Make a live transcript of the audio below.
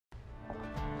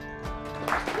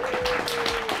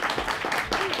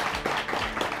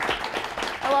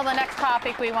Well, the next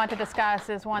topic we want to discuss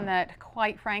is one that,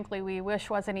 quite frankly, we wish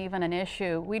wasn't even an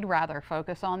issue. We'd rather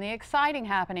focus on the exciting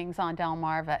happenings on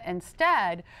Delmarva.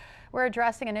 Instead, we're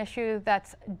addressing an issue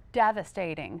that's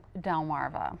devastating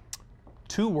Delmarva.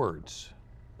 2 words: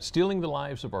 stealing the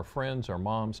lives of our friends, our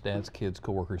moms, dads, kids,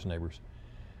 coworkers, neighbors.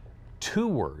 2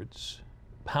 words,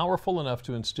 powerful enough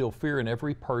to instill fear in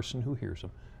every person who hears them.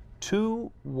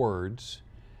 2 words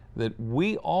that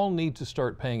we all need to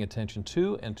start paying attention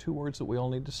to, and 2 words that we all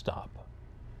need to stop.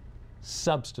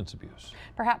 Substance abuse.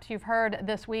 Perhaps you've heard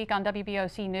this week on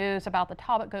WBOC News about the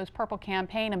Talbot Goes Purple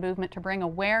campaign, a movement to bring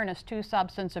awareness to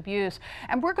substance abuse.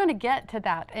 And we're going to get to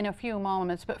that in a few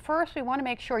moments. But first, we want to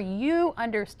make sure you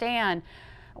understand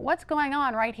what's going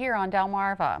on right here on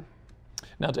Delmarva.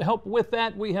 Now, to help with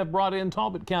that, we have brought in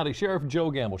Talbot County Sheriff Joe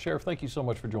Gamble. Sheriff, thank you so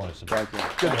much for joining us today.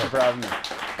 Thank you. Good for having me.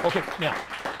 Okay, now,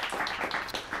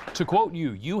 to quote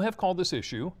you, you have called this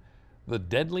issue the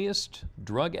deadliest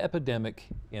drug epidemic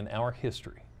in our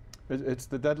history. It's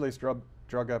the deadliest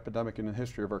drug epidemic in the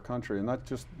history of our country, and that's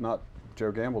just not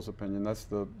Joe Gamble's opinion. That's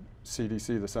the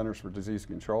CDC, the Centers for Disease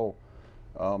Control,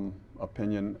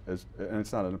 opinion, and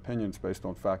it's not an opinion, it's based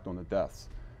on fact on the deaths.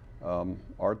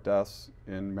 Our deaths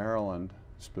in Maryland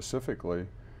specifically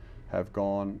have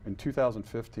gone, in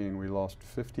 2015 we lost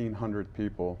 1,500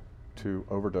 people to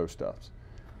overdose deaths.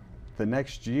 The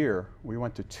next year we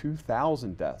went to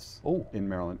 2,000 deaths in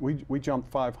Maryland. We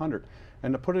jumped 500.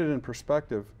 And to put it in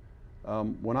perspective,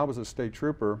 when I was a state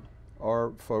trooper,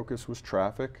 our focus was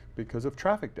traffic because of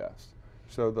traffic deaths.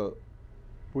 So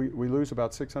we lose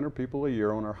about 600 people a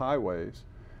year on our highways.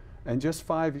 And just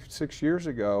 5, 6 years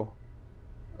ago,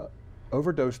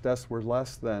 overdose deaths were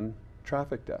less than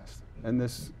traffic deaths. And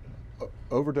this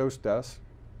overdose deaths,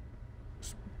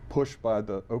 pushed by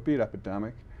the opiate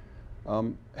epidemic,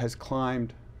 has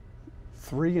climbed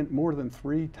more than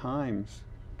 3 times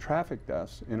traffic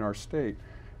deaths in our state.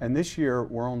 And this year,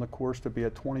 we're on the course to be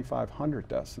at 2,500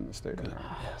 deaths in the state of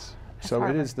Maryland. Yes. So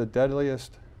it is the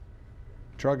deadliest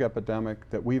drug epidemic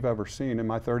that we've ever seen. In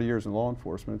my 30 years in law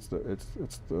enforcement,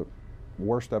 it's the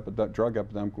worst drug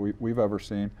epidemic we've ever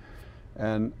seen.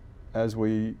 And as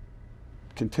we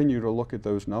continue to look at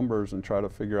those numbers and try to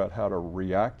figure out how to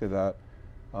react to that,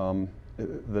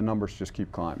 the numbers just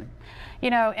keep climbing. You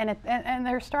know, and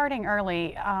they're starting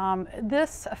early.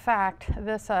 This fact,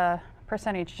 this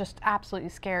percentage just absolutely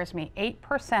scares me.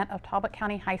 8% of Talbot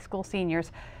County high school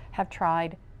seniors have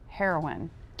tried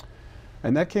heroin.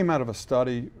 And that came out of a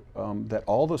study that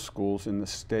all the schools in the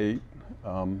state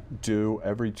do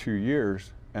every 2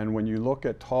 years. And when you look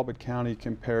at Talbot County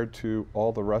compared to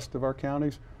all the rest of our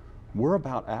counties, we're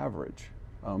about average.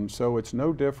 So it's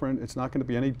no different. It's not going to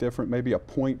be any different, maybe a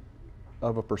point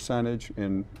of a percentage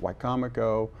in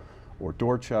Wycomico or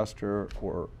Dorchester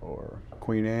or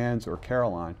Queen Anne's or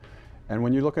Caroline. And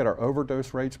when you look at our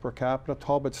overdose rates per capita,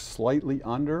 Talbot's slightly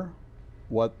under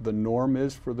what the norm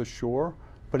is for the shore,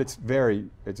 but it's very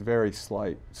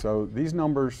slight. So these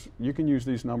numbers, you can use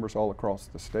these numbers all across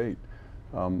the state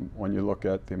when you look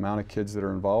at the amount of kids that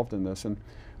are involved in this. And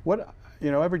what,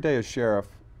 you know, every day as sheriff,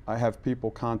 I have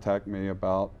people contact me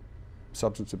about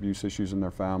substance abuse issues in their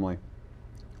family,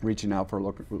 reaching out for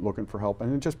looking for help,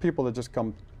 and just people that just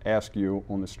come ask you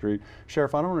on the street,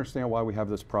 Sheriff, I don't understand why we have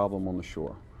this problem on the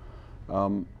shore.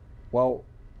 Well,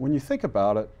 when you think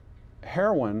about it,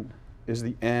 heroin is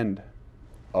the end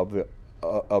of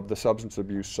the substance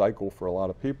abuse cycle for a lot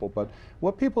of people. But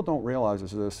what people don't realize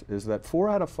is that 4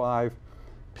 out of 5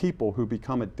 people who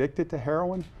become addicted to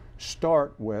heroin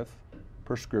start with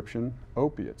prescription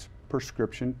opiates,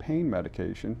 prescription pain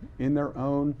medication in their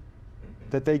own,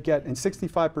 that they get, and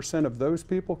 65% of those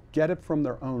people get it from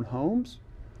their own homes,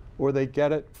 or they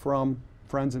get it from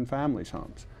friends and family's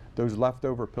homes, those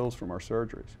leftover pills from our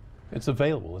surgeries. It's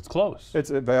available, it's close.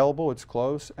 It's available, it's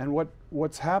close, and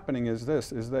what's happening is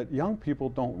this, is that young people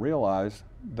don't realize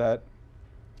that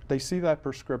they see that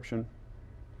prescription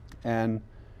and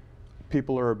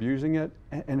people are abusing it,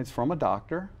 and it's from a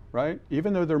doctor, right?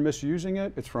 Even though they're misusing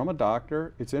it, it's from a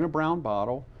doctor, it's in a brown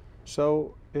bottle,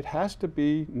 so it has to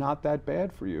be not that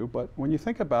bad for you. But when you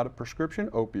think about it, prescription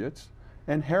opiates,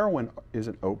 and heroin is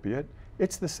an opiate,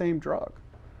 it's the same drug.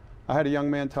 I had a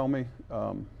young man tell me,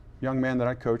 young man that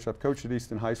I coached, I've coached at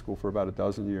Easton High School for about a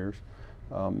dozen years.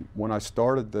 When I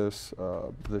started this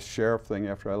sheriff thing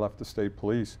after I left the state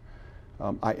police,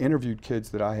 I interviewed kids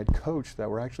that I had coached that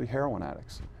were actually heroin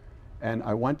addicts. And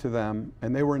I went to them,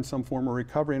 and they were in some form of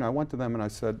recovery, and I went to them and I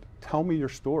said, tell me your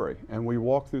story. And we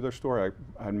walked through their story.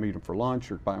 I'd meet them for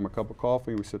lunch or buy them a cup of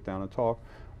coffee, we sit down and talk.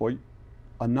 Well,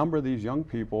 a number of these young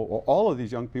people, or all of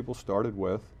these young people started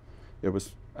with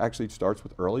Actually, it starts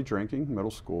with early drinking,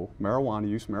 middle school, marijuana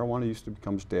use. Marijuana use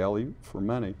becomes daily for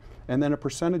many. And then a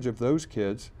percentage of those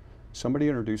kids, somebody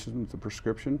introduces them to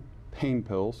prescription pain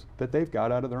pills that they've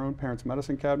got out of their own parents'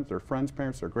 medicine cabinet, their friends'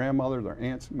 parents, their grandmother, their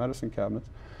aunt's medicine cabinets.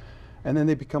 And then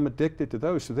they become addicted to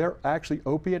those. So they're actually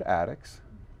opiate addicts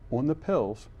on the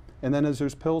pills. And then as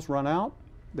those pills run out,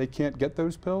 they can't get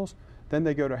those pills, then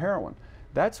they go to heroin.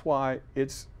 That's why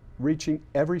it's reaching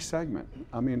every segment.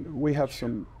 I mean, we have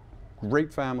some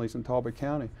great families in Talbot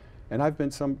County, and I've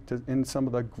been in some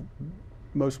of the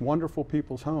most wonderful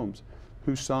people's homes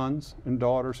whose sons and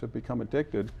daughters have become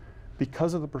addicted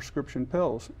because of the prescription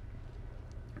pills.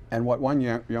 And what one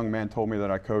young man told me that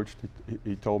I coached,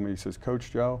 he told me, he says,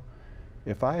 "Coach Joe,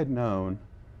 if I had known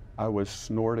I was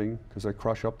snorting, because I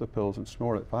crush up the pills and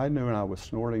snort it, if I had known I was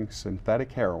snorting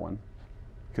synthetic heroin,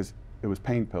 because it was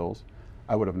pain pills,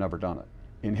 I would have never done it."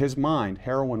 In his mind,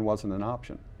 heroin wasn't an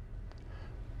option.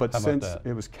 But since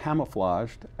it was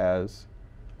camouflaged as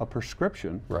a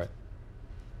prescription, right,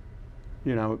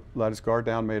 you know, let his guard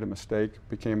down, made a mistake,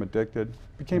 became addicted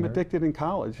in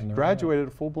college, graduated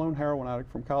a full-blown heroin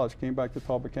addict from college, came back to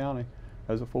Talbot County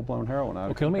as a full-blown heroin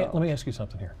addict. Okay, let me ask you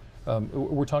something here.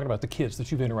 We're talking about the kids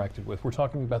that you've interacted with. We're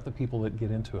talking about the people that get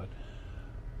into it.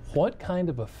 What kind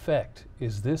of effect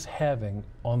is this having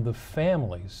on the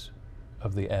families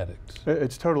of the addicts?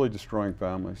 It's totally destroying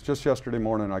families. Just yesterday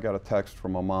morning, I got a text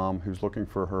from a mom who's looking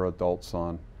for her adult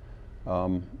son,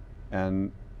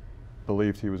 and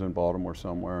believed he was in Baltimore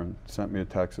somewhere, and sent me a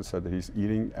text that said that he's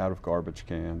eating out of garbage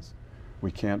cans. We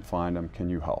can't find him. Can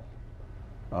you help?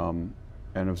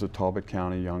 And it was a Talbot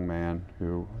County young man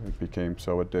who became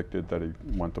so addicted that he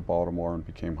went to Baltimore and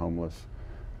became homeless.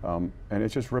 And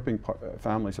it's just ripping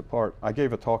families apart. I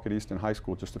gave a talk at Easton High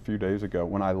School just a few days ago.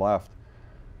 When I left,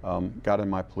 got in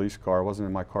my police car. I wasn't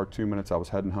in my car 2 minutes. I was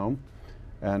heading home,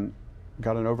 and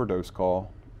got an overdose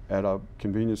call at a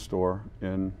convenience store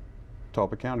in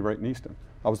Talbot County, right in Easton.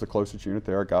 I was the closest unit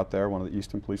there. I got there. One of the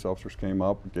Easton police officers came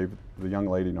up, gave the young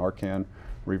lady Narcan,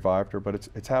 revived her. But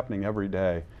it's happening every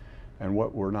day. And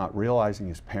what we're not realizing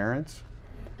as parents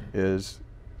is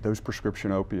those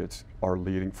prescription opiates are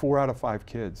leading 4 out of 5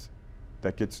 kids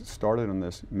that gets started on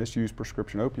this misuse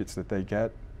prescription opiates that they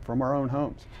get from our own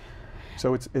homes.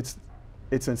 So it's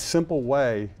a simple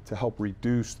way to help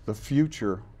reduce the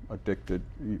future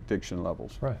addiction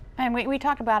levels. Right. And we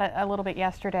talked about it a little bit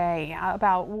yesterday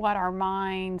about what our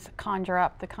minds conjure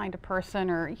up, the kind of person,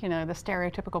 or the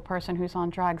stereotypical person who's on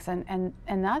drugs, and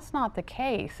that's not the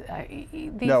case.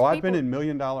 No, I've been in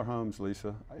million-dollar homes,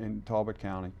 Lisa, in Talbot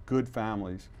County, good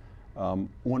families, on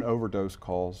overdose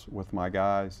calls with my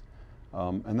guys.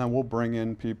 And then we'll bring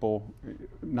in people,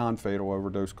 non-fatal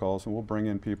overdose calls, and we'll bring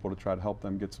in people to try to help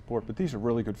them get support. But these are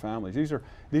really good families. These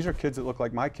are kids that look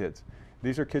like my kids.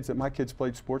 These are kids that my kids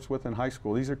played sports with in high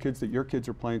school. These are kids that your kids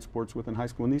are playing sports with in high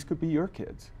school, and these could be your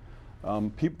kids.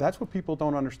 That's what people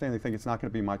don't understand. They think it's not going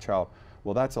to be my child.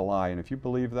 Well, that's a lie. And if you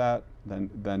believe that,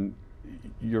 then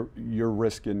you're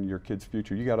risking your kid's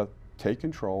future. You got to take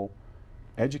control.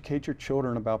 Educate your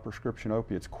children about prescription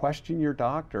opiates. Question your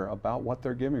doctor about what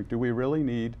they're giving. Do we really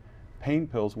need pain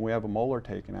pills when we have a molar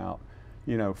taken out?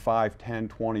 5, 10,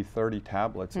 20, 30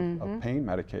 tablets of pain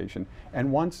medication.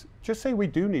 And just say we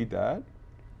do need that.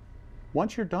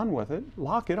 Once you're done with it,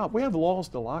 lock it up. We have laws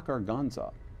to lock our guns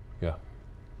up. Yeah.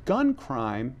 Gun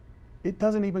crime, it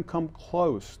doesn't even come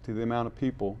close to the amount of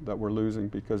people that we're losing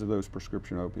because of those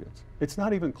prescription opiates. It's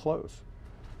not even close.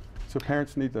 So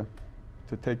parents need to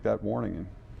take that warning.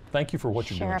 Thank you for what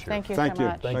you're doing, Sheriff. Thank you so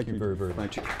much. Thank you very, very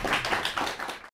much. Thank you.